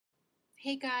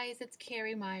Hey guys, it's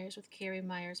Carrie Myers with Carrie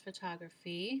Myers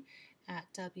Photography at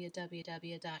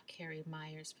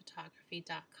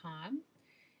www.carriemyersphotography.com.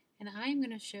 And I'm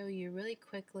going to show you really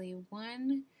quickly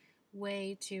one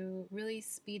way to really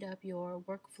speed up your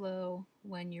workflow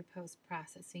when you're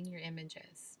post-processing your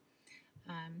images.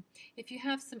 Um, if you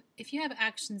have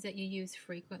actions that you use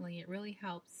frequently, it really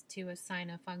helps to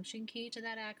assign a function key to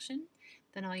that action.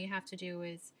 Then all you have to do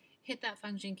is hit that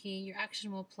function key, your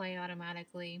action will play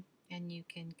automatically, and you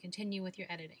can continue with your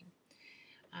editing.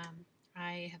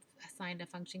 I have assigned a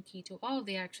function key to all of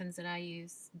the actions that I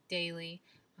use daily,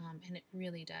 and it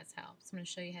really does help. So I'm going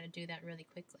to show you how to do that really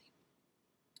quickly.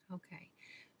 Okay,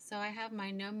 so I have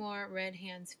my no more red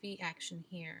hands feet action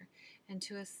here, and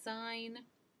to assign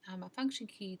a function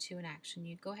key to an action,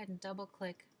 you go ahead and double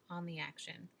click on the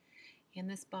action, and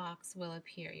this box will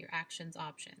appear, your actions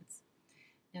options.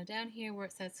 Now down here where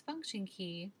it says function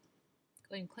key,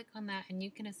 go ahead and click on that, and you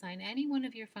can assign any one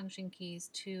of your function keys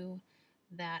to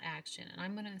that action. And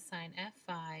I'm going to assign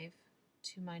F5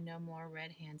 to my no more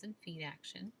red hands and feet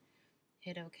action.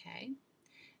 Hit OK.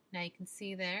 Now you can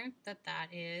see there that that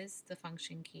is the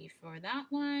function key for that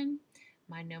one.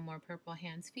 My no more purple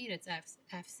hands feet, it's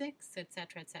F6,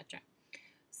 etc., etc.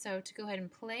 So to go ahead and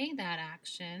play that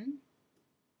action,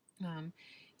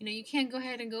 you can go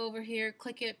ahead and go over here,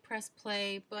 click it, press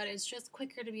play, but it's just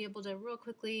quicker to be able to real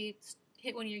quickly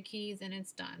hit one of your keys and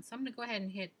it's done. So I'm going to go ahead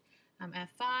and hit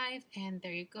F5, and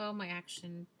there you go, my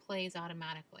action plays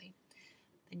automatically.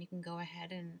 Then you can go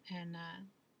ahead and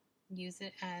use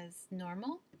it as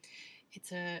normal.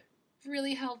 It's a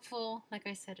really helpful, like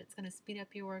I said, it's going to speed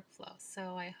up your workflow.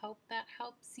 So I hope that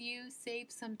helps you save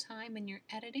some time in your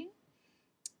editing.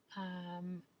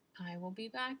 I will be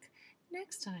back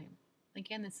next time.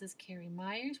 Again, this is Carrie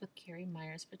Myers with Carrie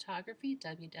Myers Photography,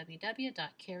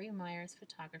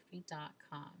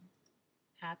 www.carriemyersphotography.com.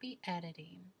 Happy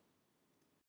editing.